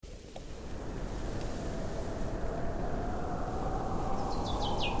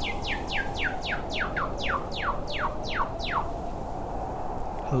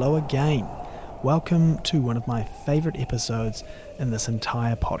Hello again. Welcome to one of my favourite episodes in this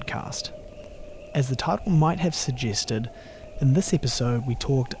entire podcast. As the title might have suggested, in this episode we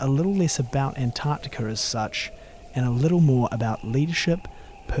talked a little less about Antarctica as such, and a little more about leadership,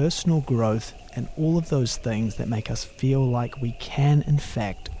 personal growth, and all of those things that make us feel like we can in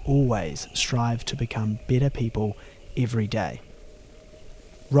fact always strive to become better people every day.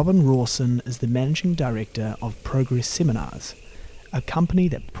 Robin Rawson is the Managing Director of Progress Seminars, a company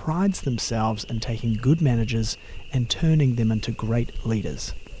that prides themselves in taking good managers and turning them into great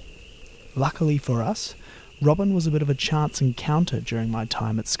leaders. Luckily for us, Robin was a bit of a chance encounter during my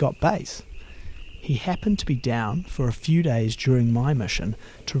time at Scott Base. He happened to be down for a few days during my mission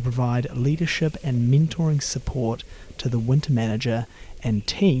to provide leadership and mentoring support to the winter manager and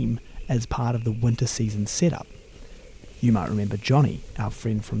team as part of the winter season setup. You might remember Johnny, our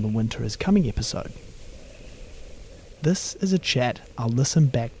friend from the Winter is Coming episode. This is a chat I'll listen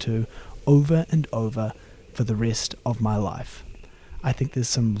back to over and over for the rest of my life. I think there's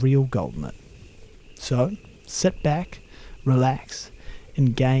some real gold in it. So, sit back, relax,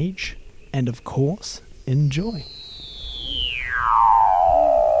 engage, and of course, enjoy.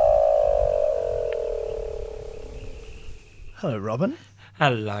 Hello, Robin.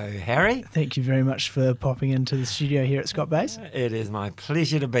 Hello, Harry. Thank you very much for popping into the studio here at Scott Base. It is my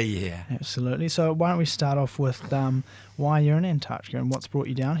pleasure to be here. Absolutely. So why don't we start off with why you're in Antarctica and what's brought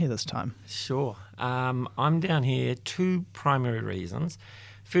you down here this time? Sure. I'm down here two primary reasons.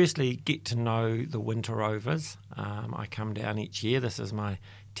 Firstly, get to know the Winter Rovers. I come down each year. This is my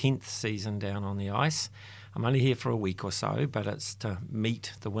 10th season down on the ice. I'm only here for a week or so, but it's to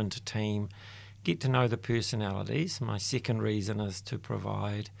meet the winter team, get to know the personalities. My second reason is to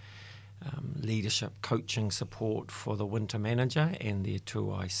provide leadership coaching support for the winter manager and their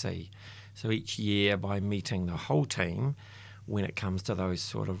 2IC. So each year, by meeting the whole team, when it comes to those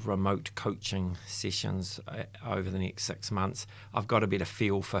sort of remote coaching sessions over the next 6 months, I've got a better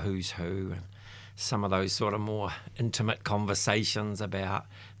feel for who's who and some of those sort of more intimate conversations about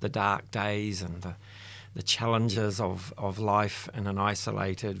the dark days and the challenges of life in an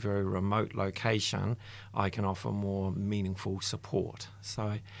isolated, very remote location. I can offer more meaningful support.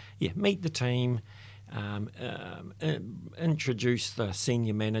 So, meet the team, introduce the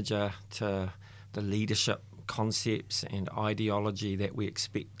senior manager to the leadership concepts and ideology that we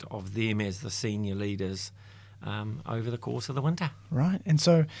expect of them as the senior leaders over the course of the winter. Right. And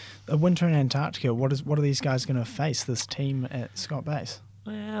so, a winter in Antarctica, what are these guys going to face, this team at Scott Base?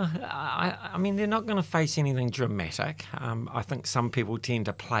 Well, I mean, they're not going to face anything dramatic. I think some people tend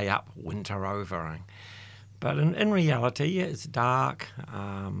to play up winter rovering. But in reality, it's dark.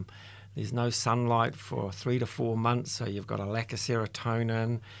 There's no sunlight for 3 to 4 months, so you've got a lack of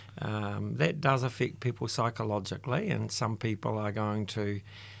serotonin. That does affect people psychologically, and some people are going to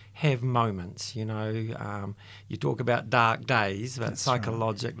have moments, you talk about dark days, but that's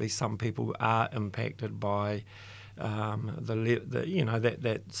psychologically right. Some people are impacted by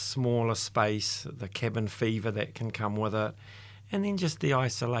that smaller space, the cabin fever that can come with it, and then just the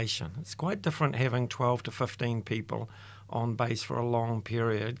isolation. It's quite different having 12 to 15 people on base for a long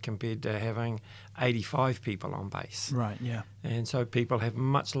period compared to having 85 people on base. Right, yeah. And so people have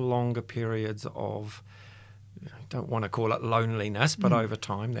much longer periods of, I don't want to call it loneliness, but over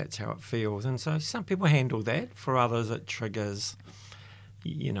time that's how it feels. And so some people handle that. For others it triggers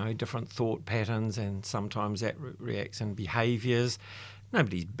different thought patterns, and sometimes that reacts in behaviours.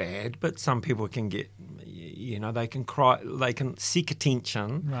 Nobody's bad, but some people can get, they can cry, they can seek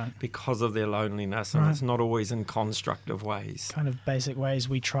attention right. because of their loneliness, and it's not always in constructive ways. Kind of basic ways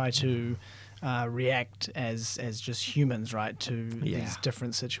we try to react as just humans, right, to these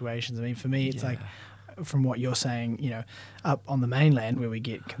different situations. I mean, for me, it's like, from what you're saying, up on the mainland where we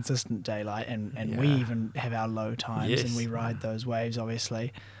get consistent daylight and we even have our low times and we ride those waves,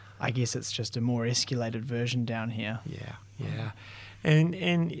 obviously. I guess it's just a more escalated version down here. Yeah. And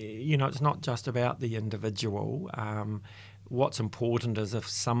it's not just about the individual. What's important is if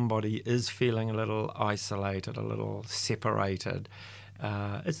somebody is feeling a little isolated, a little separated,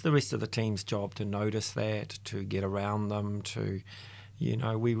 it's the rest of the team's job to notice that, to get around them, to...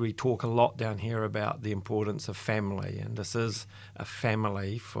 we talk a lot down here about the importance of family, and this is a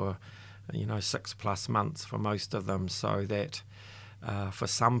family for, 6+ months for most of them, so that for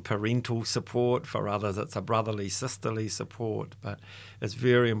some parental support, for others it's a brotherly, sisterly support, but it's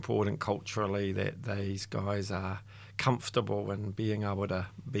very important culturally that these guys are comfortable in being able to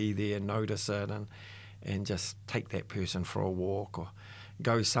be there, notice it, and just take that person for a walk or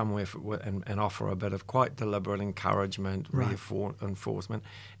go somewhere and offer a bit of quite deliberate encouragement, Right. reinforcement,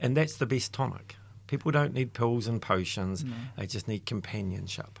 and that's the best tonic. People don't need pills and potions; No. they just need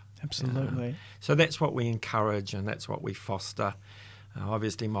companionship. Absolutely. So that's what we encourage and that's what we foster.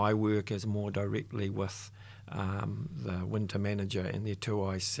 Obviously, my work is more directly with the winter manager and their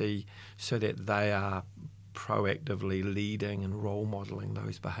 2IC so that they are proactively leading and role modelling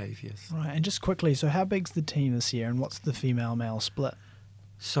those behaviours. Right. And just quickly, so how big's the team this year and what's the female-male split?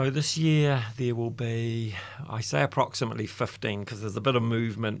 So this year there will be, I say approximately 15 because there's a bit of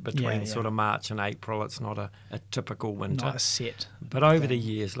movement between sort of March and April. It's not a typical winter. Not a set. But over the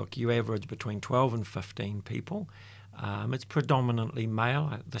years, look, you average between 12 and 15 people. It's predominantly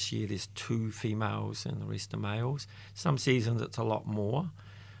male. This year there's 2 females and the rest are males. Some seasons it's a lot more.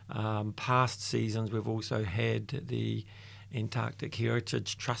 Past seasons we've also had the Antarctic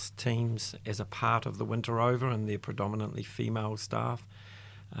Heritage Trust teams as a part of the Winter Over, and they're predominantly female staff.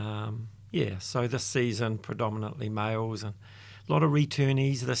 So this season predominantly males and a lot of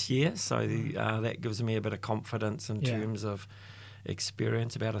returnees this year, so that gives me a bit of confidence in terms of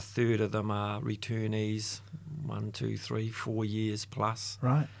experience. About a third of them are returnees, 1, 2, 3, 4 years plus.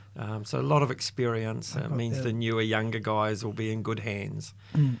 Right. So a lot of experience. It means the newer, younger guys will be in good hands.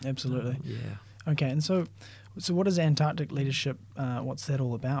 Absolutely. Yeah. Okay, and so what is Antarctic leadership? What's that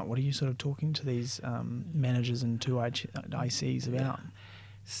all about? What are you sort of talking to these managers and 2ICs about?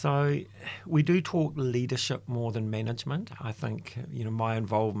 So we do talk leadership more than management. I think my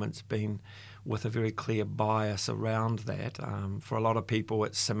involvement's been with a very clear bias around that. For a lot of people,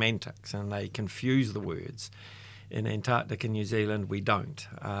 it's semantics and they confuse the words. In Antarctica and New Zealand, we don't.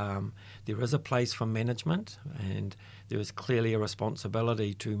 There is a place for management, and there is clearly a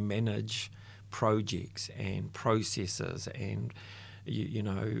responsibility to manage projects and processes and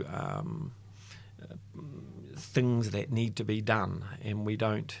things that need to be done, and we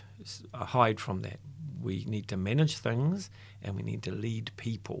don't hide from that. We need to manage things and we need to lead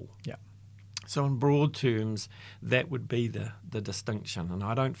people. Yeah. So in broad terms, that would be the distinction. And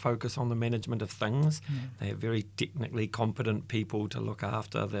I don't focus on the management of things. They have very technically competent people to look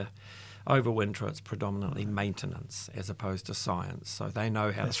after the over winter. It's predominantly maintenance as opposed to science. So they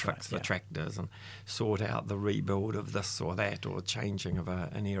know how to fix the tractors and sort out the rebuild of this or that or changing of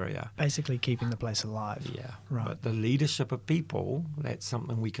an area. Basically keeping the place alive. Yeah. Right. But the leadership of people, that's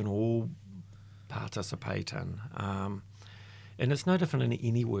something we can all participate in. And it's no different in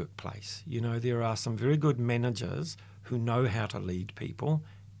any workplace. There are some very good managers who know how to lead people,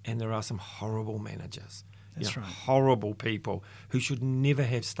 and there are some horrible managers. That's right. Horrible people who should never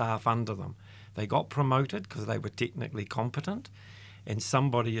have staff under them. They got promoted because they were technically competent, and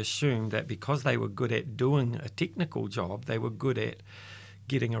somebody assumed that because they were good at doing a technical job, they were good at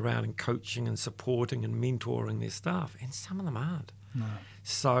getting around and coaching and supporting and mentoring their staff, and some of them aren't. No.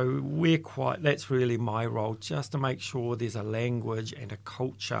 So that's really my role, just to make sure there's a language and a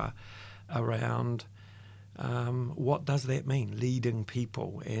culture around what does that mean, leading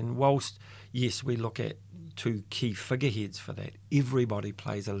people. And whilst, yes, we look at 2 key figureheads for that, everybody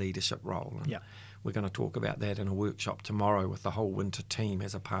plays a leadership role. And we're going to talk about that in a workshop tomorrow with the whole winter team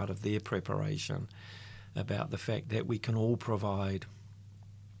as a part of their preparation, about the fact that we can all provide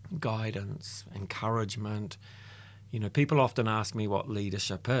guidance, encouragement. People often ask me what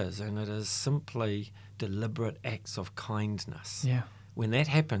leadership is, and it is simply deliberate acts of kindness. Yeah. When that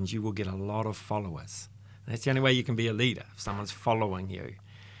happens, you will get a lot of followers. That's the only way you can be a leader, if someone's following you.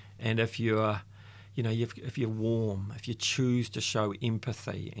 And if you're warm, if you choose to show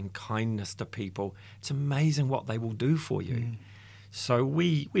empathy and kindness to people, it's amazing what they will do for you. So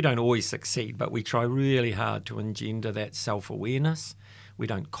we don't always succeed, but we try really hard to engender that self-awareness. We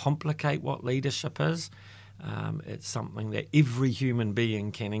don't complicate what leadership is. It's something that every human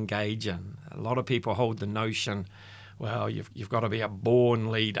being can engage in. A lot of people hold the notion, well, you've got to be a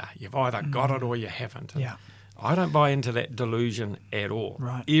born leader. You've either got it or you haven't. And I don't buy into that delusion at all.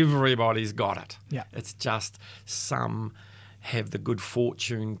 Right. Everybody's got it. Yeah. It's just some have the good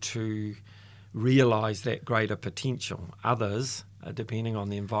fortune to realise that greater potential. Others, depending on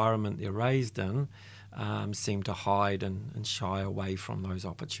the environment they're raised in, seem to hide and shy away from those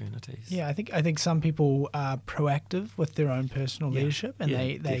opportunities. Yeah, I think some people are proactive with their own personal leadership, and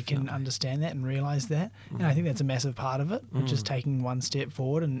they can understand that and realise that. And I think that's a massive part of it, just taking one step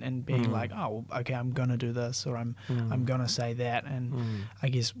forward and being like, oh, okay, I'm going to do this, or I'm going to say that. And I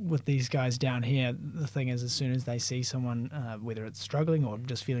guess with these guys down here, the thing is, as soon as they see someone, whether it's struggling or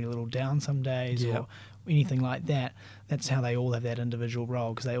just feeling a little down some days, or anything like that, that's how they all have that individual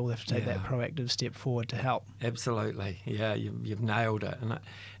role, because they all have to take that Yeah. proactive step forward to help. Absolutely, yeah, you've nailed it, and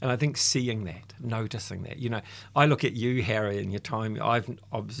I think seeing that, noticing that, I look at you, Harry, in your time. I've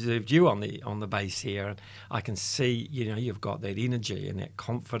observed you on the base here, and I can see, you've got that energy and that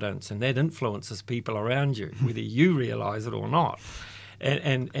confidence, and that influences people around you, whether you realise it or not.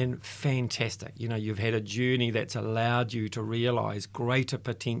 And fantastic, you've had a journey that's allowed you to realise greater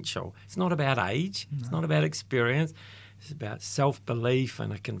potential. It's not about age, It's not about experience. It's about self-belief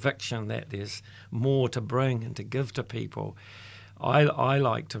and a conviction that there's more to bring and to give to people. I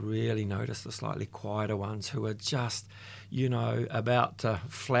like to really notice the slightly quieter ones who are just, about to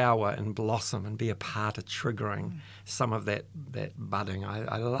flower and blossom and be a part of triggering some of that budding.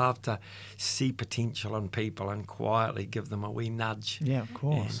 I love to see potential in people and quietly give them a wee nudge. Yeah, of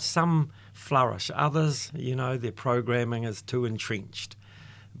course. And some flourish. Others, their programming is too entrenched.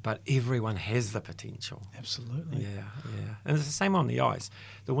 But everyone has the potential. Absolutely. Yeah. And it's the same on the ice.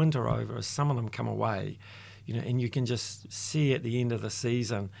 The Winter Rovers, some of them come away, and you can just see at the end of the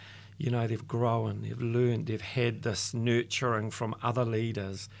season, they've grown, they've learned, they've had this nurturing from other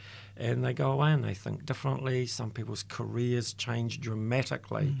leaders, and they go away and they think differently. Some people's careers change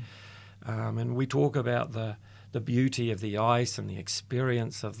dramatically. And we talk about the beauty of the ice and the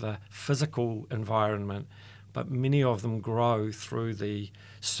experience of the physical environment, but many of them grow through the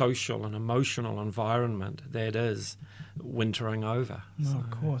social and emotional environment that is wintering over. No, of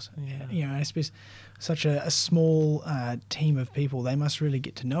course. Yeah. I suppose such a small team of people, they must really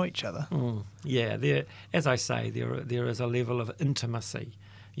get to know each other. Yeah, as I say, there is a level of intimacy,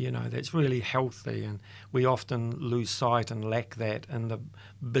 that's really healthy, and we often lose sight and lack that in the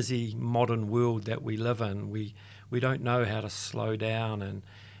busy modern world that we live in. We don't know how to slow down and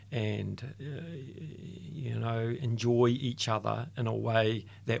enjoy each other in a way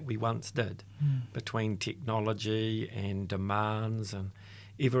that we once did. Between technology and demands and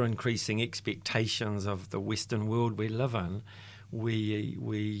ever-increasing expectations of the Western world we live in,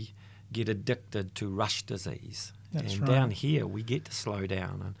 we get addicted to rush disease. That's and right. down here, we get to slow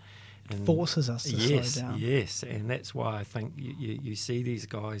down. And forces us to slow down. Yes, and that's why I think you see these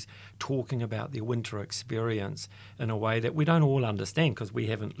guys talking about their winter experience in a way that we don't all understand, because we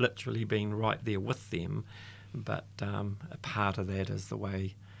haven't literally been right there with them, but a part of that is the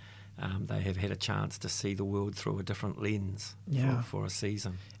way they have had a chance to see the world through a different lens for a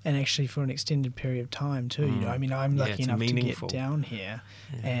season. And actually for an extended period of time too. I'm lucky enough to get down here,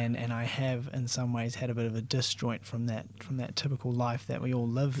 and I have in some ways had a bit of a disjoint from that typical life that we all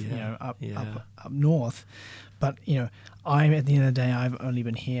live, up north. But I'm at the end of the day, I've only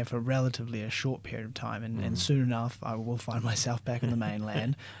been here for relatively a short period of time, and soon enough I will find myself back on the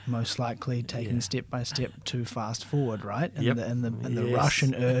mainland, most likely taking step by step too fast forward, right? And the rush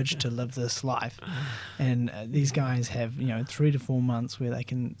and urge to live this life. And these guys have 3 to 4 months where they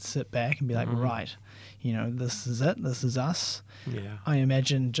can sit back and be like, right, this is it, this is us. Yeah. I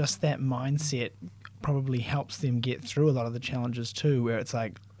imagine just that mindset probably helps them get through a lot of the challenges too, where it's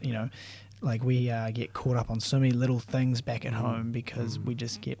like, like we get caught up on so many little things back at home because we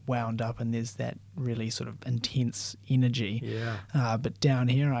just get wound up, and there's that really sort of intense energy. Yeah. But down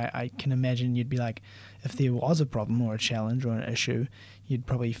here, I can imagine you'd be like, if there was a problem or a challenge or an issue, you'd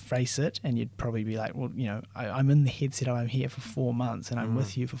probably face it, and you'd probably be like, well, I'm in the headset, I'm here for 4 months, and I'm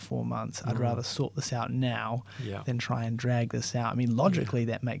with you for 4 months. I'd rather sort this out now than try and drag this out. I mean, logically,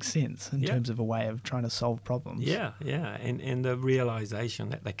 that makes sense in terms of a way of trying to solve problems. Yeah, and the realisation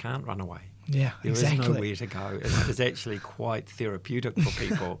that they can't run away. Yeah, there exactly. is nowhere to go. It's actually quite therapeutic for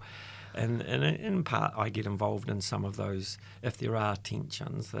people. And in part, I get involved in some of those, if there are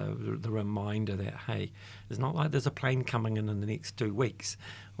tensions, the reminder that, hey, it's not like there's a plane coming in the next 2 weeks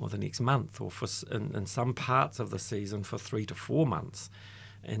or the next month, or in some parts of the season for 3 to 4 months.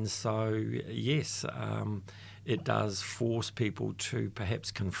 And so, yes, it does force people to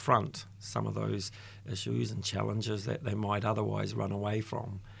perhaps confront some of those issues and challenges that they might otherwise run away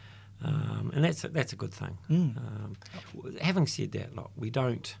from. And that's a good thing. Having said that, look, we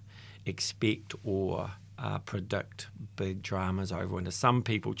don't expect or predict big dramas over winter. Some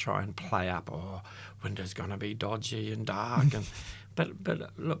people try and play up, winter's going to be dodgy and dark, but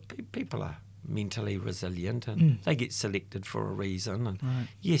look, people are mentally resilient, and they get selected for a reason. And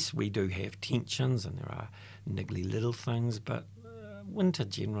yes, we do have tensions, and there are niggly little things, but winter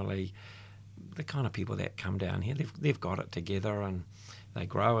generally, the kind of people that come down here, they've got it together, and they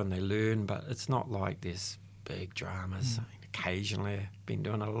grow and they learn, but it's not like there's big dramas. occasionally, I've been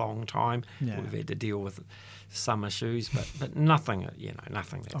doing it a long time. Yeah. We've had to deal with some issues, but nothing,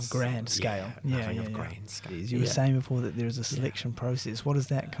 nothing that's of grand scale. Nothing of grand scale. You were saying before that there is a selection process. What does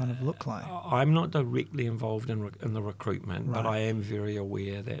that kind of look like? I'm not directly involved in the recruitment, but Right. I am very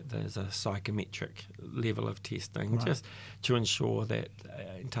aware that there's a psychometric level of testing Right. just to ensure that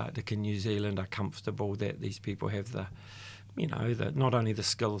Antarctica and New Zealand are comfortable that these people have the not only the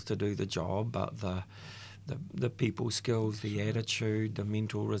skills to do the job, but the people skills, the attitude, the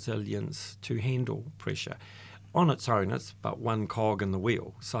mental resilience to handle pressure. On its own, it's but one cog in the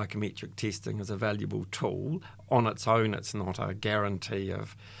wheel. Psychometric testing is a valuable tool. On its own, it's not a guarantee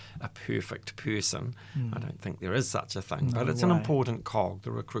of a perfect person. I don't think there is such a thing, but it's an important cog,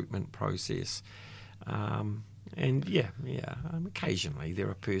 the recruitment process. Occasionally there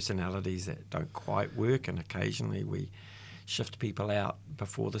are personalities that don't quite work, and occasionally we shift people out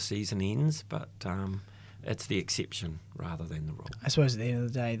before the season ends, but it's the exception rather than the rule. I suppose at the end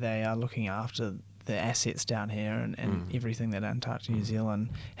of the day, they are looking after the assets down here and everything that Antarctica New Zealand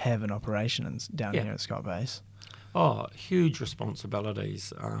have in operation down here at Scott Base. Oh, huge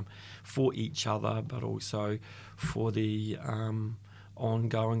responsibilities for each other, but also for the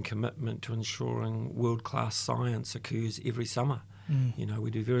ongoing commitment to ensuring world-class science occurs every summer.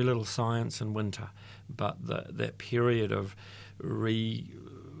 We do very little science in winter, but that period of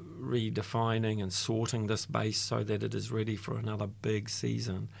redefining and sorting this base so that it is ready for another big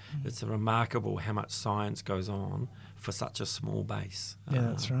season. It's remarkable how much science goes on for such a small base. Yeah,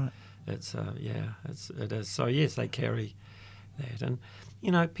 that's right. It is. So yes, they carry that,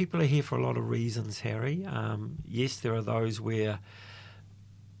 and people are here for a lot of reasons, Harry. Yes, there are those where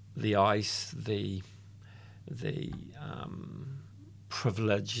the ice, the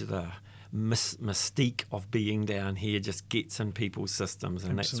privilege, the mystique of being down here just gets in people's systems,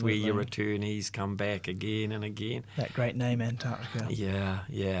 and that's where your returnees come back again and again. That great name, Antarctica. Yeah.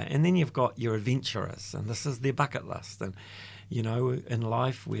 And then you've got your adventurers, and this is their bucket list. And, in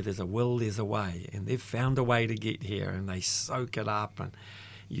life where there's a will, there's a way. And they've found a way to get here, and they soak it up, and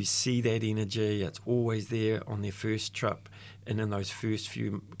you see that energy. It's always there on their first trip, and in those first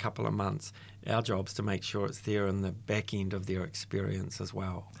couple of months. Our job's to make sure it's there in the back end of their experience as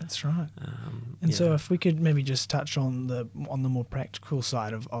well. That's right. So if we could maybe just touch on the more practical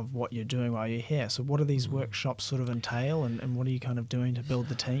side of what you're doing while you're here. So what do these workshops sort of entail, and what are you kind of doing to build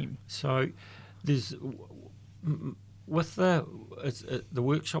the team? So there's with the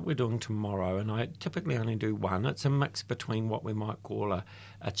workshop we're doing tomorrow, and I typically only do one. It's a mix between what we might call a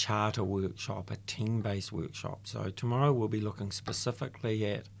charter workshop, a team-based workshop. So tomorrow we'll be looking specifically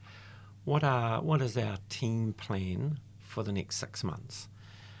at what is our team plan for the next 6 months?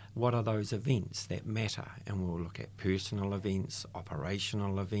 What are those events that matter? And we'll look at personal events,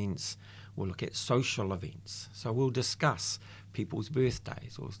 operational events, we'll look at social events. So we'll discuss people's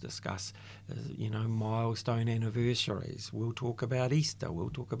birthdays, we'll discuss milestone anniversaries, we'll talk about Easter, we'll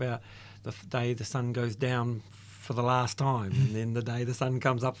talk about the day the sun goes down for the last time, and then the day the sun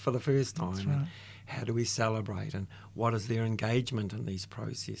comes up for the first time. That's right. And how do we celebrate, and what is their engagement in these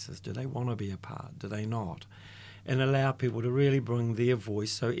processes? Do they want to be a part? Do they not? And allow people to really bring their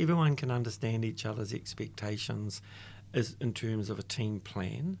voice so everyone can understand each other's expectations in terms of a team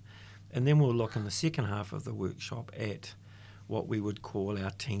plan. And then we'll look in the second half of the workshop at what we would call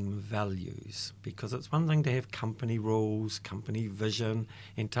our team values, because it's one thing to have company rules, company vision.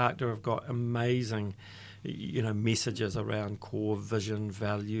 Antarctica have got amazing messages around core vision,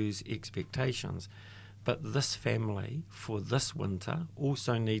 values, expectations. But this family, for this winter,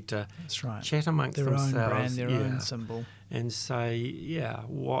 also need to chat amongst themselves. Their own brand, their own symbol. And say,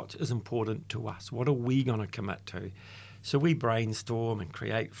 what is important to us? What are we going to commit to? So we brainstorm and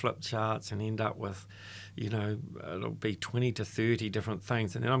create flip charts and end up with, it'll be 20 to 30 different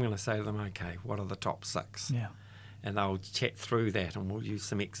things. And then I'm going to say to them, okay, what are the top 6? Yeah. And they'll chat through that, and we'll use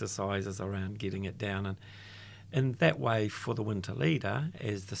some exercises around getting it down. And that way, for the winter leader,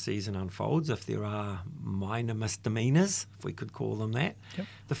 as the season unfolds, if there are minor misdemeanours, if we could call them that,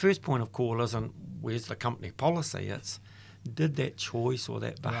 the first point of call isn't where's the company policy, it's did that choice or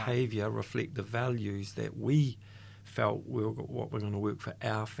that behaviour reflect the values that we felt what we're going to work for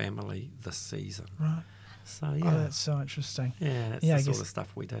our family this season. Right. So, Oh, that's so interesting. Yeah, that's the sort of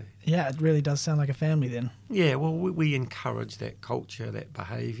stuff we do. Yeah, it really does sound like a family then. Yeah, well, we encourage that culture, that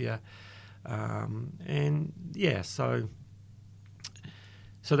behaviour.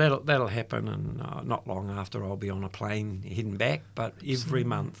 So that'll happen, and not long after I'll be on a plane heading back. But every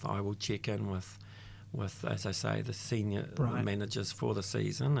month I will check in with, as I say, the senior managers for the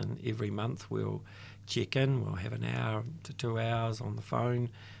season, and every month we'll check in. We'll have an hour to 2 hours on the phone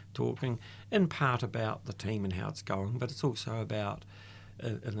talking, in part about the team and how it's going, but it's also about,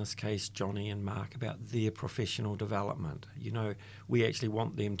 in this case, Johnny and Mark, about their professional development. You know, we actually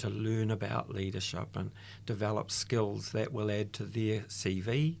want them to learn about leadership and develop skills that will add to their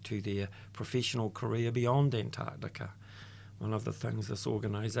CV, to their professional career beyond Antarctica. One of the things this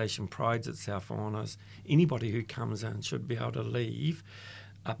organisation prides itself on is anybody who comes in should be able to leave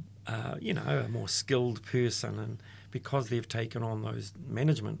a more skilled person, and because they've taken on those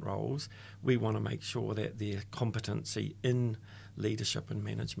management roles, we want to make sure that their competency in leadership and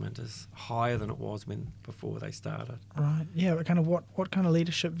management is higher than it was before they started. Right. Yeah. What kind of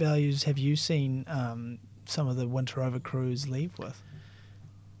leadership values have you seen some of the Winter Over crews leave with?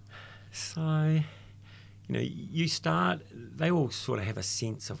 So, they all sort of have a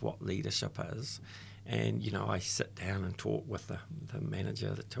sense of what leadership is. And, I sit down and talk with the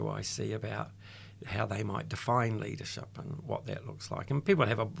manager, the 2IC, about how they might define leadership and what that looks like. And people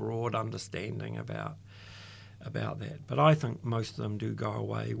have a broad understanding about that. But I think most of them do go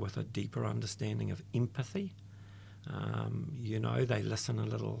away with a deeper understanding of empathy. They listen a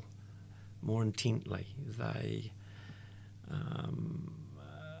little more intently.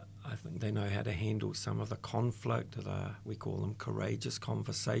 I think they know how to handle some of the conflict. We call them courageous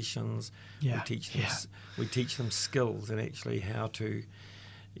conversations. Yeah. We teach them skills and actually how to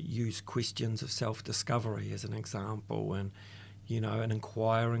use questions of self-discovery as an example. And, an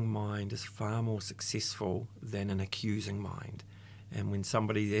inquiring mind is far more successful than an accusing mind. And when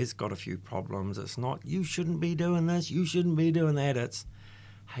somebody has got a few problems, it's not, you shouldn't be doing this, you shouldn't be doing that. It's,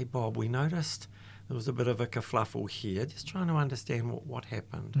 hey, Bob, we noticed there was a bit of a kerfluffle here, just trying to understand what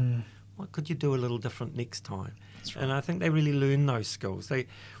happened. What could you do a little different next time? That's right. And I think they really learn those skills.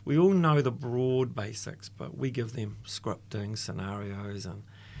 We all know the broad basics, but we give them scripting, scenarios. And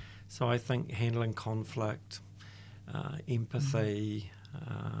so I think handling conflict, empathy,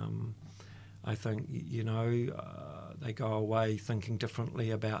 I think, they go away thinking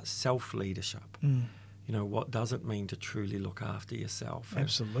differently about self-leadership. What does it mean to truly look after yourself?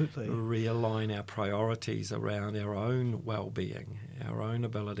 Absolutely. Realign our priorities around our own well-being, our own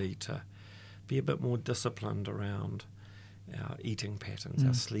ability to be a bit more disciplined around our eating patterns,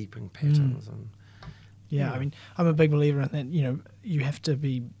 our sleeping patterns. I mean, I'm a big believer in that, you have to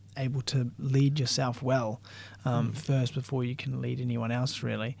be able to lead yourself well first before you can lead anyone else,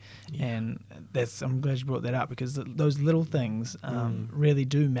 really. And I'm glad you brought that up, because those little things really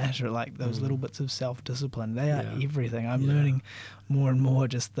do matter, like those little bits of self-discipline. They are everything. I'm learning more and more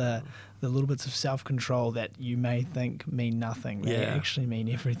just the little bits of self-control that you may think mean nothing. They actually mean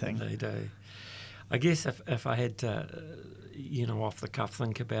everything. They do. I guess if I had to, off the cuff,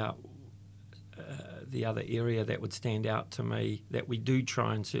 think about the other area that would stand out to me that we do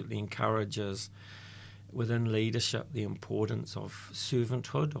try and certainly encourage is within leadership the importance of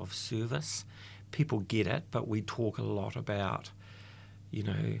servanthood, of service. People get it, but we talk a lot about,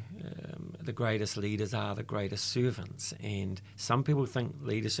 the greatest leaders are the greatest servants. And some people think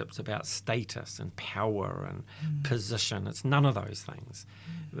leadership's about status and power and position. It's none of those things.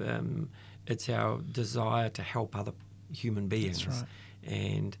 It's our desire to help other human beings. That's right.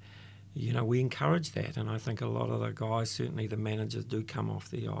 And we encourage that, and I think a lot of the guys, certainly the managers, do come off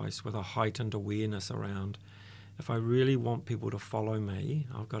the ice with a heightened awareness around, if I really want people to follow me,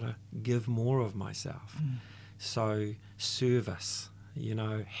 I've got to give more of myself. So service,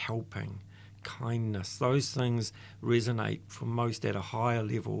 helping, kindness, those things resonate for most at a higher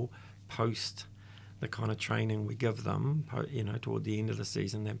level post the kind of training we give them, toward the end of the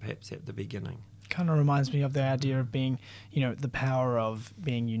season than perhaps at the beginning. Kind of reminds me of the idea of being, the power of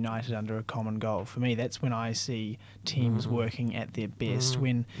being united under a common goal. For me, that's when I see teams working at their best,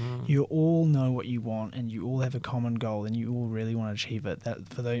 when you all know what you want and you all have a common goal and you all really want to achieve it. That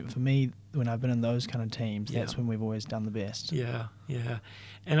for me, when I've been in those kind of teams, that's when we've always done the best. Yeah,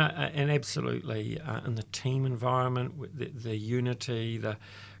 and absolutely in the team environment, the unity, the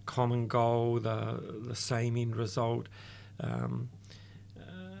common goal, the same end result.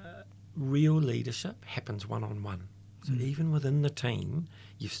 Real leadership happens one-on-one. So even within the team,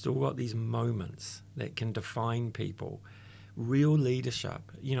 you've still got these moments that can define people. Real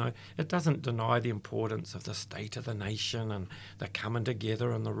leadership, it doesn't deny the importance of the state of the nation and the coming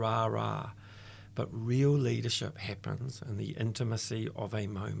together and the rah-rah. But real leadership happens in the intimacy of a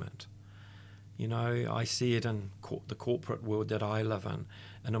moment. I see it in the corporate world that I live in.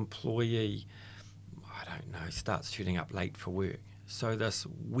 An employee, starts turning up late for work. So this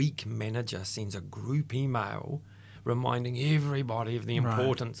weak manager sends a group email reminding everybody of the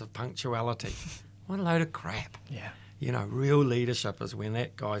importance of punctuality. What a load of crap. Yeah. You know, real leadership is when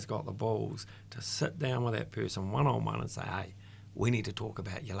that guy's got the balls to sit down with that person one-on-one and say, hey, we need to talk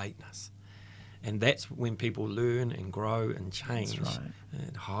about your lateness. And that's when people learn and grow and change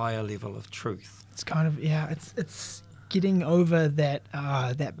at a higher level of truth. It's kind of, it's getting over that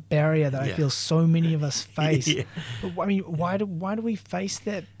that barrier that I feel so many of us face. But, I mean, why do we face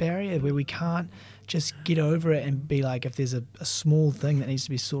that barrier where we can't just get over it and be like, if there's a small thing that needs to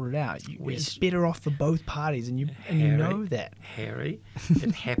be sorted out, it's better off for both parties, and you know that. Harry,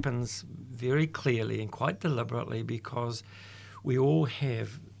 it happens very clearly and quite deliberately because we all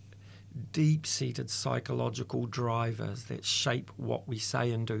have deep-seated psychological drivers that shape what we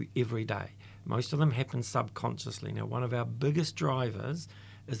say and do every day. Most of them happen subconsciously. Now, one of our biggest drivers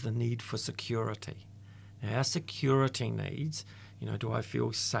is the need for security. Now, our security needs, do I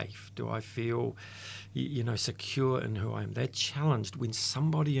feel safe? Do I feel, secure in who I am? They're challenged when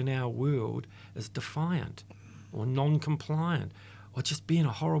somebody in our world is defiant or non-compliant or just being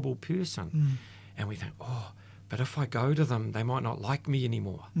a horrible person. And we think, but if I go to them, they might not like me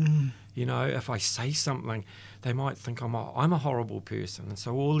anymore. If I say something, they might think I'm a horrible person. And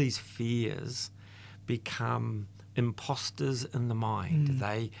so all these fears become imposters in the mind.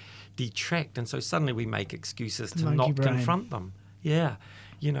 They detract. And so suddenly we make excuses to not confront them. Yeah.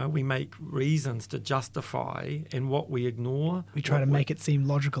 We make reasons to justify, and what we ignore. We try to make it seem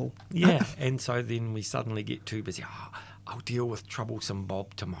logical. Yeah. And so then we suddenly get too busy. I'll deal with troublesome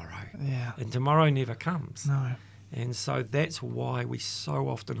Bob tomorrow. Yeah. And tomorrow never comes. No. And so that's why we so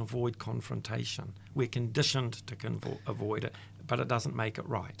often avoid confrontation. We're conditioned to avoid it, but it doesn't make it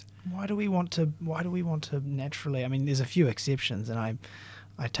right. Why do we want to naturally, I mean, there's a few exceptions, and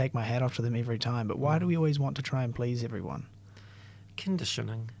I take my hat off to them every time, but why do we always want to try and please everyone?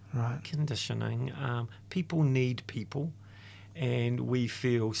 Conditioning. Right. Conditioning. People need people. And we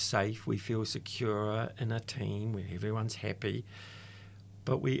feel safe, we feel secure in a team where everyone's happy,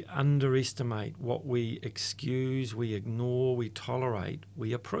 but we underestimate what we excuse, we ignore, we tolerate,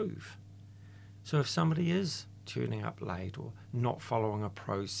 we approve. So if somebody is turning up late or not following a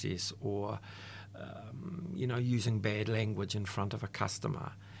process or, using bad language in front of a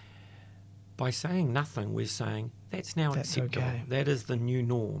customer, by saying nothing, we're saying that's now acceptable. Okay. That is the new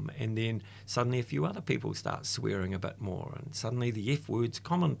norm. And then suddenly a few other people start swearing a bit more, and suddenly the F word's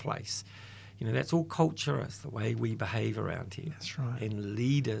commonplace. That's all culture is, the way we behave around here. That's right. And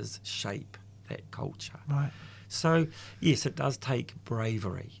leaders shape that culture. Right. So, yes, it does take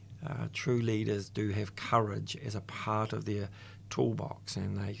bravery. True leaders do have courage as a part of their toolbox,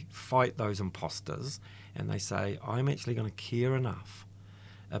 and they fight those imposters, and they say, I'm actually going to care enough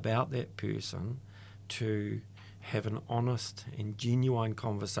about that person to have an honest and genuine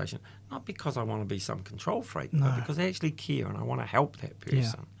conversation, not because I want to be some control freak, but because I actually care and I want to help that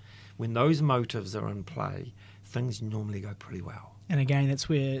person. Yeah. When those motives are in play, things normally go pretty well. And again, that's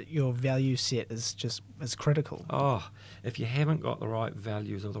where your value set is critical. If you haven't got the right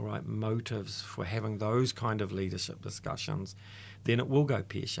values or the right motives for having those kind of leadership discussions, then it will go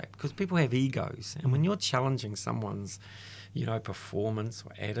pear-shaped, because people have egos. And when you're challenging someone's performance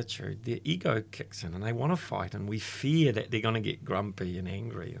or attitude, their ego kicks in and they want to fight, and we fear that they're going to get grumpy and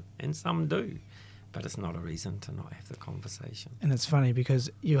angry, and some do. But it's not a reason to not have the conversation. And it's funny because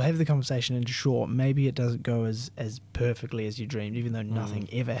you'll have the conversation, and sure, maybe it doesn't go as perfectly as you dreamed, even though nothing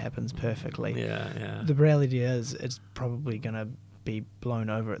ever happens perfectly. Yeah. The reality is it's probably going to be blown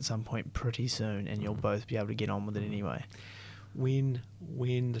over at some point pretty soon, and you'll both be able to get on with it anyway. When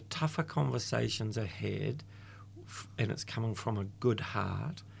the tougher conversations are had, and it's coming from a good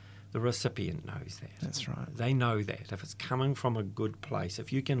heart, the recipient knows that. That's right. They know that. If it's coming from a good place,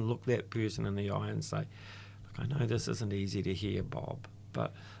 if you can look that person in the eye and say, look, I know this isn't easy to hear, Bob,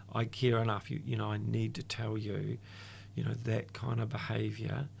 but I care enough. I need to tell you, that kind of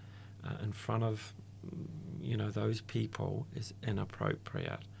behaviour in front of, those people is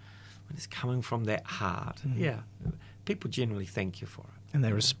inappropriate. When it's coming from that heart, people generally thank you for it. And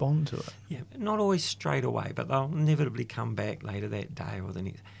they respond to it. Yeah, not always straight away, but they'll inevitably come back later that day or the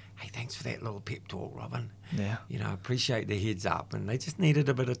next. Hey, thanks for that little pep talk, Robin. Yeah. Appreciate the heads up. And they just needed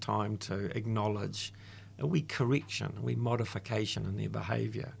a bit of time to acknowledge a wee correction, a wee modification in their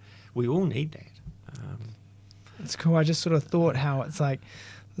behaviour. We all need that. It's cool. I just sort of thought how it's like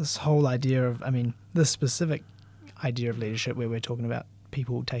this whole idea of, this specific idea of leadership where we're talking about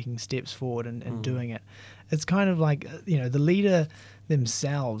people taking steps forward and doing it. It's kind of like, the leader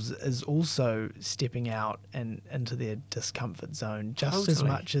themselves is also stepping out and into their discomfort zone just as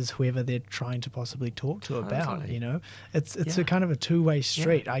much as whoever they're trying to possibly talk to about. It's a kind of a two-way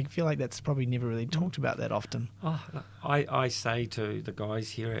street. I feel like that's probably never really talked about that often. I say to the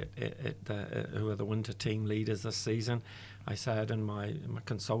guys here who are the winter team leaders this season, I say it in my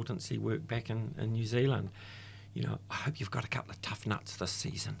consultancy work back in New Zealand, I hope you've got a couple of tough nuts this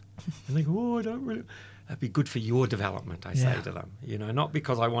season. And they go, I don't really. It'd be good for your development, I say to them. Not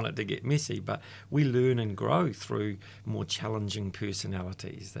because I want it to get messy, but we learn and grow through more challenging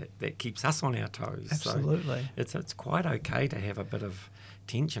personalities. That keeps us on our toes. Absolutely. So it's quite okay to have a bit of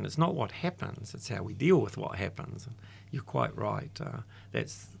tension. It's not what happens, it's how we deal with what happens. And you're quite right.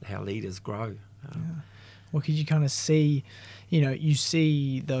 That's how leaders grow. Well, because you kind of see, you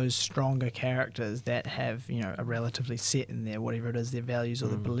see those stronger characters that have, are relatively set in their, whatever it is, their values or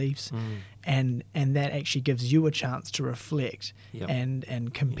their beliefs. And that actually gives you a chance to reflect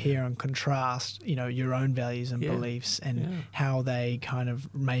and compare and contrast, your own values and beliefs and how they kind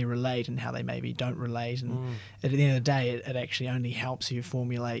of may relate and how they maybe don't relate. And at the end of the day, it actually only helps you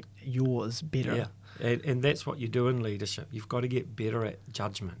formulate yours better. Yeah. And that's what you do in leadership. You've got to get better at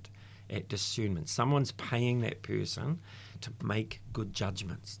judgment, at discernment. Someone's paying that person to make good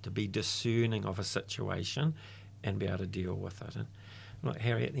judgments, to be discerning of a situation and be able to deal with it. And look,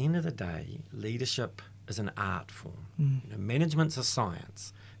 Harry, at the end of the day, leadership is an art form. Management's a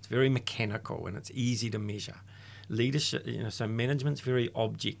science. It's very mechanical and it's easy to measure. Leadership, so management's very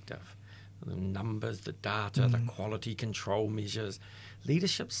objective. The numbers, the data, the quality control measures.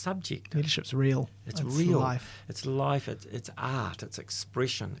 Leadership's subjective. Leadership's real. It's real. Life. It's life. It's art. It's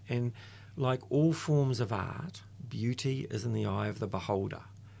expression. And like all forms of art, beauty is in the eye of the beholder.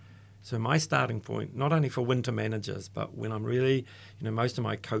 So my starting point, not only for winter managers, but when I'm really, most of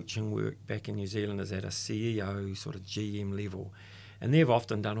my coaching work back in New Zealand is at a CEO sort of GM level. And they've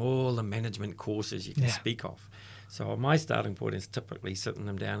often done all the management courses you can speak of. So my starting point is typically sitting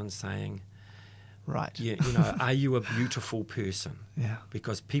them down and saying, right. Are you a beautiful person? Yeah.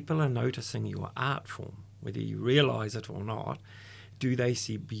 Because people are noticing your art form, whether you realise it or not. Do they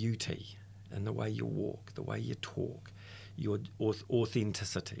see beauty in the way you walk, the way you talk, your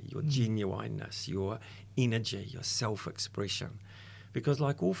authenticity, your genuineness, your energy, your self-expression? Because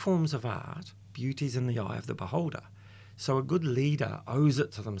like all forms of art, beauty's in the eye of the beholder. So a good leader owes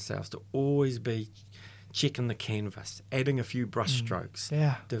it to themselves to always be checking the canvas, adding a few brush strokes,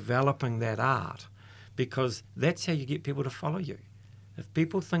 developing that art, because that's how you get people to follow you. If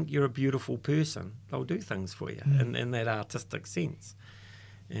people think you're a beautiful person, they'll do things for you in that artistic sense.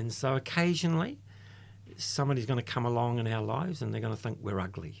 And so occasionally, somebody's going to come along in our lives and they're going to think we're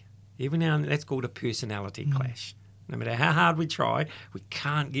ugly. Every now and then, that's called a personality clash. No matter how hard we try, we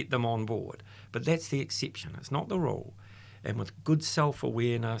can't get them on board. But that's the exception. It's not the rule. And with good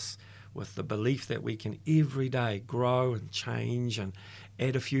self-awareness, with the belief that we can every day grow and change and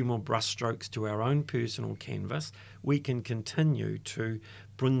add a few more brushstrokes to our own personal canvas, we can continue to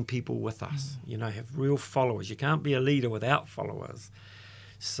bring people with us, have real followers. You can't be a leader without followers.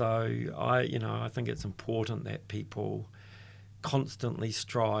 So I think it's important that people constantly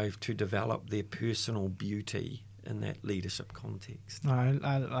strive to develop their personal beauty in that leadership context. I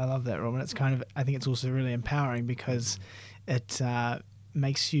love that, Robin. It's kind of, I think it's also really empowering because it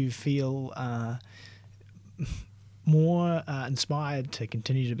makes you feel more inspired to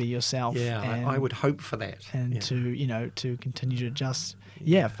continue to be yourself. Yeah, I would hope for that. And to continue to just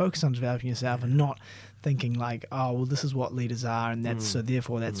focus on developing yourself and not thinking like, oh, well, this is what leaders are, and that's so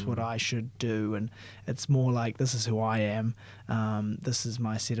therefore that's what I should do. And it's more like, this is who I am. This is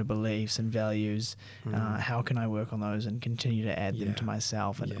my set of beliefs and values. How can I work on those and continue to add them to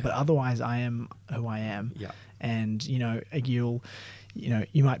myself? But otherwise, I am who I am. Yeah. And you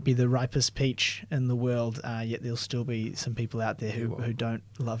might be the ripest peach in the world, yet there'll still be some people out there who don't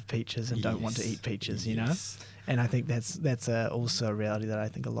love peaches and don't want to eat peaches, And I think that's also a reality that I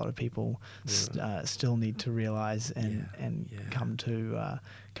think a lot of people still need to realise and come to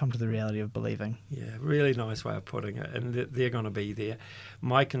the reality of believing. Yeah, really nice way of putting it. And they're going to be there.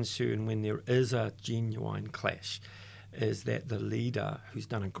 My concern when there is a genuine clash is that the leader who's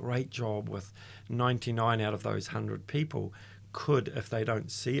done a great job with 99 out of those 100 people could, if they don't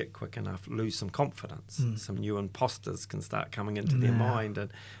see it quick enough, lose some confidence. Some new imposters can start coming into their mind,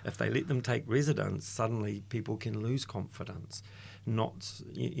 and if they let them take residence, suddenly people can lose confidence, not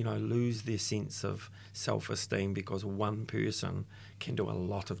lose their sense of self-esteem, because one person can do a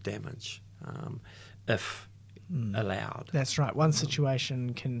lot of damage if allowed. That's right. One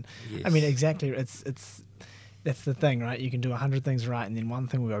situation can. Yes. I mean, exactly. It's that's the thing, right? You can do 100 things right, and then one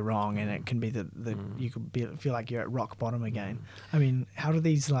thing will go wrong, and it can be you could feel like you're at rock bottom again. I mean, how do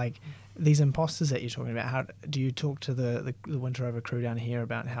these imposters that you're talking about? How do you talk to the Winter Over crew down here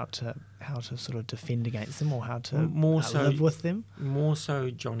about how to sort of defend against them, or how to live with them? More so,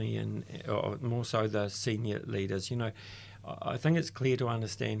 Johnny, or more so the senior leaders. I think it's clear to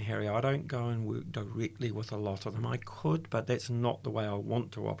understand, Harry, I don't go and work directly with a lot of them. I could, but that's not the way I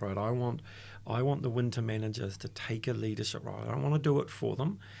want to operate. I want the winter managers to take a leadership role. I don't want to do it for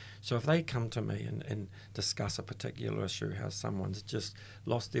them. So if they come to me and discuss a particular issue, how someone's just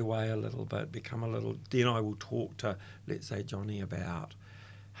lost their way a little bit, then I will talk to, let's say, Johnny about,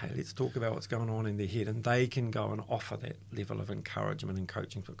 hey, let's talk about what's going on in their head, and they can go and offer that level of encouragement and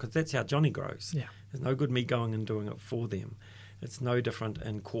coaching, because that's how Johnny grows. Yeah. There's no good me going and doing it for them. It's no different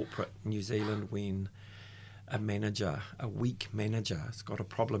in corporate New Zealand when a weak manager has got a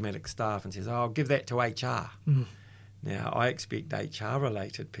problematic staff and says, I'll give that to HR. Now, I expect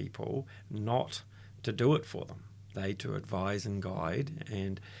HR-related people not to do it for them. They to advise and guide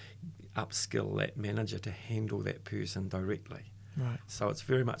and upskill that manager to handle that person directly. Right. So it's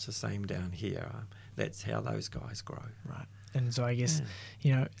very much the same down here. That's how those guys grow. Right. And so I guess,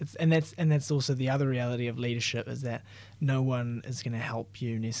 that's also the other reality of leadership, is that no one is going to help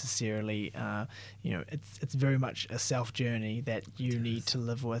you necessarily. It's very much a self journey that you need to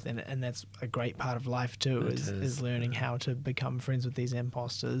live with, and that's a great part of life too. Is learning how to become friends with these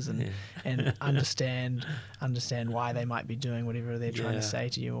imposters and understand why they might be doing whatever they're trying to say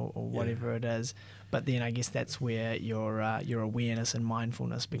to you, or whatever it is. But then I guess that's where your awareness and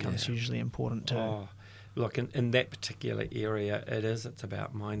mindfulness becomes hugely important too. Oh. Look, in that particular area, it's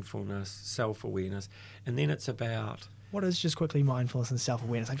about mindfulness, self-awareness, and then it's about... What is, just quickly, mindfulness and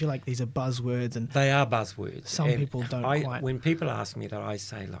self-awareness? I feel like these are buzzwords. And they are buzzwords. Some people don't quite... When people ask me that, I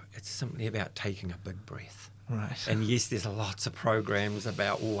say, look, it's simply about taking a big breath. Right. And yes, there's lots of programs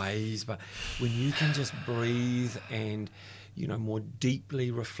about ways, but when you can just breathe and, more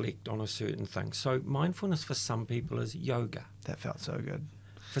deeply reflect on a certain thing. So mindfulness for some people is yoga. That felt so good.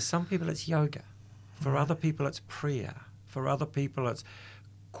 For some people, it's yoga. For other people, it's prayer. For other people, it's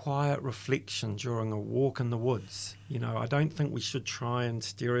quiet reflection during a walk in the woods. I don't think we should try and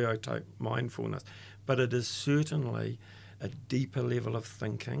stereotype mindfulness, but it is certainly a deeper level of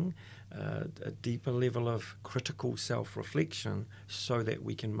thinking, a deeper level of critical self-reflection, so that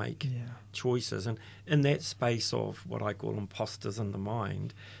we can make choices. And in that space of what I call imposters in the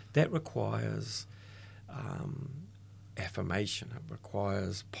mind, that requires... affirmation. It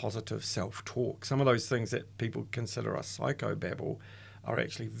requires positive self-talk. Some of those things that people consider a psychobabble are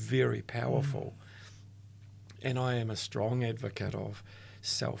actually very powerful. And I am a strong advocate of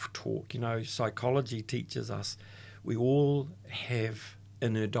self-talk. Psychology teaches us we all have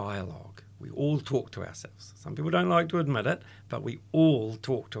inner dialogue. We all talk to ourselves. Some people don't like to admit it, but we all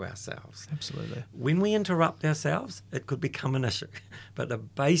talk to ourselves. Absolutely. When we interrupt ourselves, it could become an issue. But the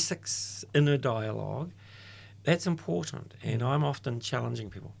basics inner dialogue, that's important, and I'm often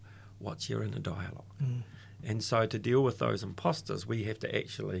challenging people, what's your inner dialogue? And so to deal with those imposters, we have to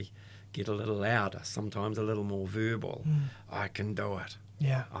actually get a little louder, sometimes a little more verbal. I can do it.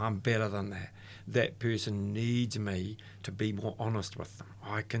 Yeah. I'm better than that. That person needs me to be more honest with them.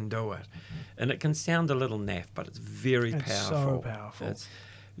 I can do it. And it can sound a little naff, but it's very powerful. So powerful.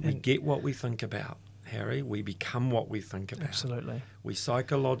 We get what we think about. Harry, we become what we think about. Absolutely. We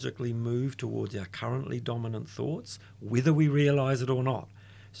psychologically move towards our currently dominant thoughts, whether we realise it or not.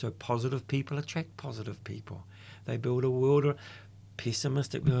 So positive people attract positive people. They build a world of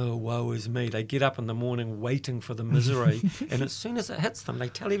pessimistic, woe is me. They get up in the morning waiting for the misery, and as soon as it hits them, they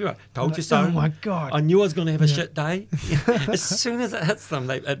tell everyone, told you so. Oh my God. I knew I was going to have a shit day. As soon as it hits them,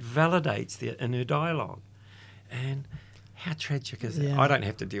 it validates their inner dialogue. And... how tragic is it? I don't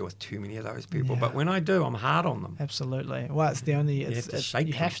have to deal with too many of those people, but when I do, I'm hard on them. Absolutely. Well, it's the only...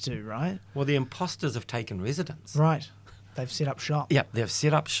 You have to, right? Well, the imposters have taken residence. Right. They've set up shop. Yep, they've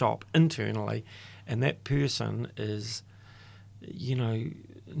set up shop internally, and that person is,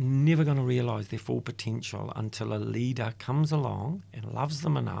 never going to realise their full potential until a leader comes along and loves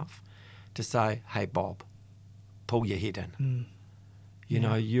them enough to say, hey, Bob, pull your head in.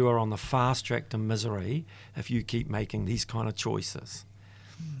 You are on the fast track to misery if you keep making these kind of choices.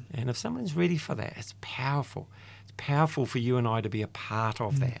 And if someone's ready for that, it's powerful. It's powerful for you and I to be a part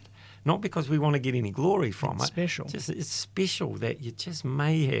of that. Not because we want to get any glory from it. Special. It's special that you just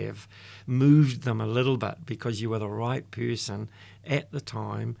may have moved them a little bit because you were the right person at the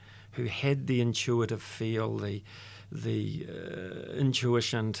time who had the intuitive feel, the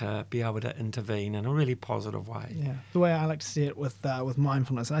intuition to be able to intervene in a really positive way. Yeah, the way I like to see it with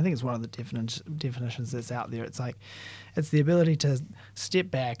mindfulness, and I think it's one of the definitions that's out there. It's like it's the ability to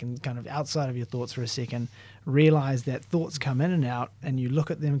step back and kind of outside of your thoughts for a second, realize that thoughts come in and out, and you look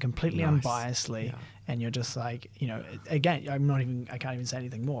at them completely unbiasedly, and you're just like, again, I can't even say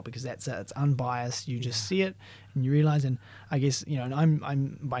anything more because that's it. It's unbiased. You just see it and you realize, and I guess, and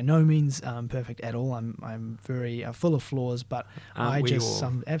I'm by no means perfect at all. I'm very full of flaws, but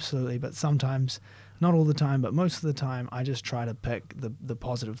absolutely. But sometimes, not all the time, but most of the time, I just try to pick the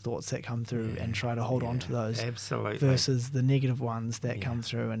positive thoughts that come through and try to hold on to those versus the negative ones that come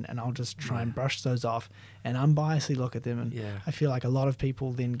through, and I'll just try and brush those off and unbiasedly look at them. And I feel like a lot of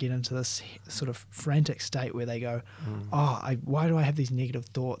people then get into this sort of frantic state where they go, why do I have these negative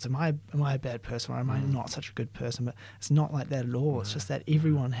thoughts? Am I a bad person, or am I not such a good person? But it's not like that at all. It's just that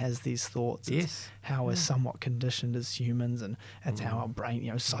everyone has these thoughts. It's how we're somewhat conditioned as humans, and it's how our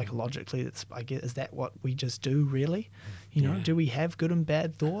brain, psychologically, I guess, is that what we just do, really? Do we have good and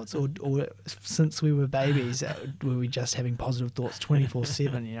bad thoughts, or since we were babies were we just having positive thoughts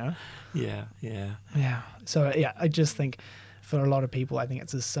 24/7? So I just think for a lot of people, I think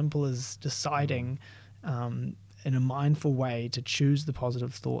it's as simple as deciding in a mindful way to choose the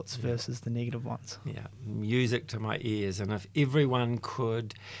positive thoughts versus the negative ones. Music to my ears. And if everyone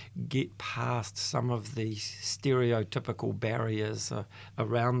could get past some of the stereotypical barriers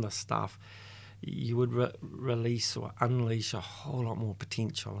around this stuff, you would release or unleash a whole lot more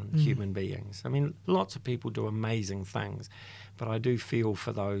potential in human beings. I mean, lots of people do amazing things, but I do feel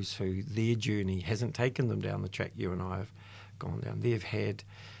for those who their journey hasn't taken them down the track you and I have gone down. They've had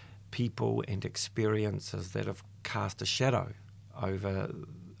people and experiences that have cast a shadow over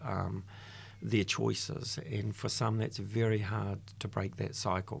their choices, and for some that's very hard to break that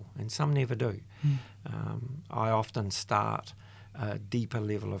cycle, and some never do. I often start a deeper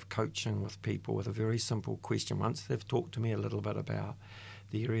level of coaching with people with a very simple question. Once they've talked to me a little bit about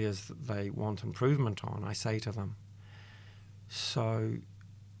the areas that they want improvement on, I say to them, so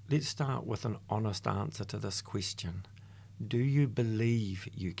let's start with an honest answer to this question. Do you believe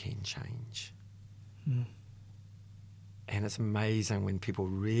you can change? And it's amazing when people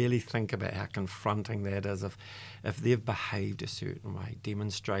really think about how confronting that is. If they've behaved a certain way,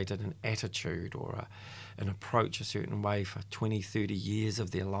 demonstrated an attitude or an approach a certain way for 20, 30 years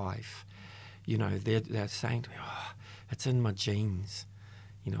of their life, they're saying to me, it's in my genes.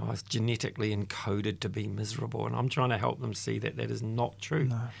 I was genetically encoded to be miserable. And I'm trying to help them see that is not true.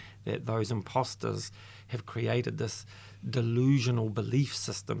 No. That those imposters have created this delusional belief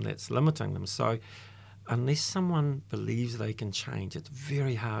system that's limiting them. So unless someone believes they can change, it's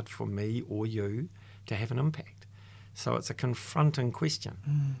very hard for me or you to have an impact. So it's a confronting question.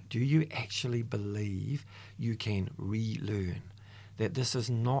 Do you actually believe you can relearn? That this is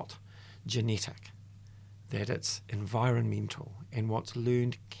not genetic, that it's environmental, and what's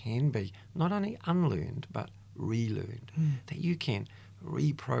learned can be not only unlearned but relearned, that you can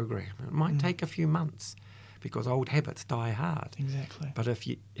reprogram. It might take a few months because old habits die hard. Exactly. But if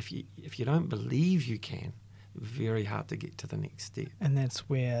you don't believe you can, very hard to get to the next step. And that's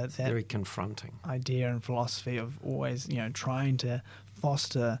where it's very confronting idea and philosophy of always, trying to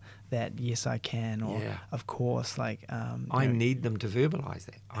foster that yes I can, or of course, like I need them to verbalize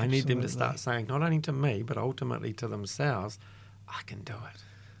that. I need them to start saying, not only to me but ultimately to themselves, I can do it.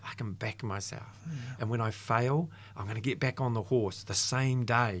 I can back myself. And when I fail, I'm going to get back on the horse the same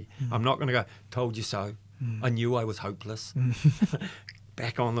day. I'm not going to go, told you so. I knew I was hopeless.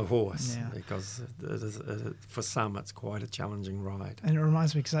 Back on the horse, because for some it's quite a challenging ride. And it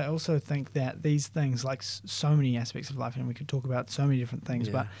reminds me, because I also think that these things, like so many aspects of life, and we could talk about so many different things,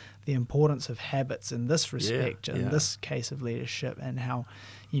 but the importance of habits in this respect, in this case of leadership, and how,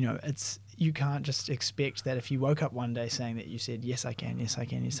 it's, you can't just expect that if you woke up one day saying that you said, yes, I can, yes, I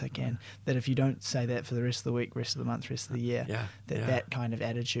can, yes, I can, that if you don't say that for the rest of the week, rest of the month, rest of the year, that kind of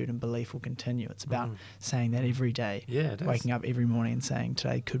attitude and belief will continue. It's about saying that every day, waking up every morning and saying,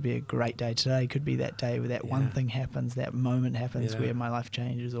 today could be a great day. Today could be that day where that one thing happens, that moment happens where my life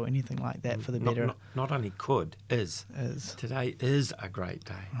changes, or anything like that for the better. Not only could, is. Today is a great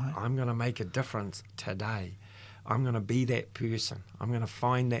day. Right. I'm going to make a difference today. I'm going to be that person. I'm going to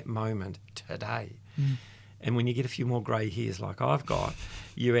find that moment today. And when you get a few more grey hairs like I've got,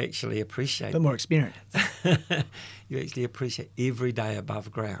 you actually appreciate... A bit more experience. You actually appreciate every day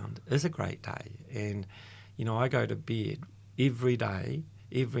above ground is a great day. And, I go to bed every day,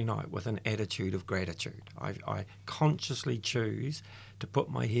 every night with an attitude of gratitude. I consciously choose to put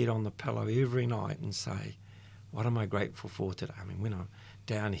my head on the pillow every night and say, what am I grateful for today? I mean, when I'm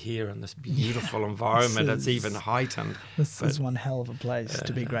down here in this beautiful environment, it's even heightened. This is one hell of a place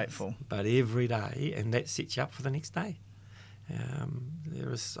to be grateful. But every day, and that sets you up for the next day.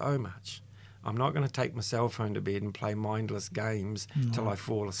 There is so much. I'm not going to take my cell phone to bed and play mindless games till I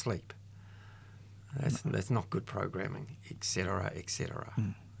fall asleep. That's not good programming, etc., etc.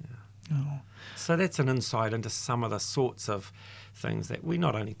 So that's an insight into some of the sorts of things that we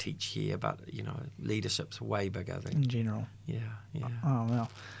not only teach here, but leadership's way bigger than in general. Yeah. Oh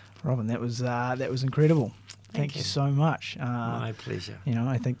well, Robin, that was incredible. Thank you so much. My pleasure.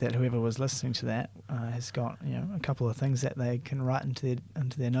 I think that whoever was listening to that has got a couple of things that they can write into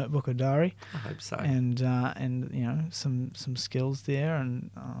their notebook or diary. I hope so. And some skills there, and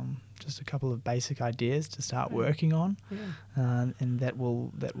just a couple of basic ideas to start working on. Yeah. And that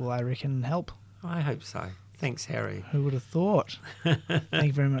will I reckon help. I hope so. Thanks, Harry. Who would have thought? Thank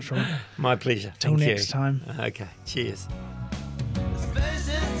you very much, Robin. My pleasure. Till next time. Okay. Cheers.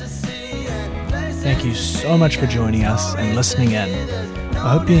 Thank you so much for joining us and listening in.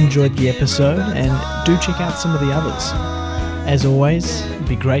 I hope you enjoyed the episode, and do check out some of the others. As always, it'd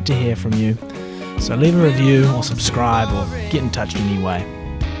be great to hear from you, so leave a review or subscribe or get in touch anyway.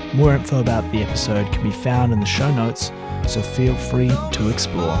 More info about the episode can be found in the show notes, so feel free to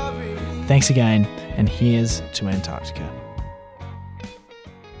explore. Thanks again, and here's to Antarctica.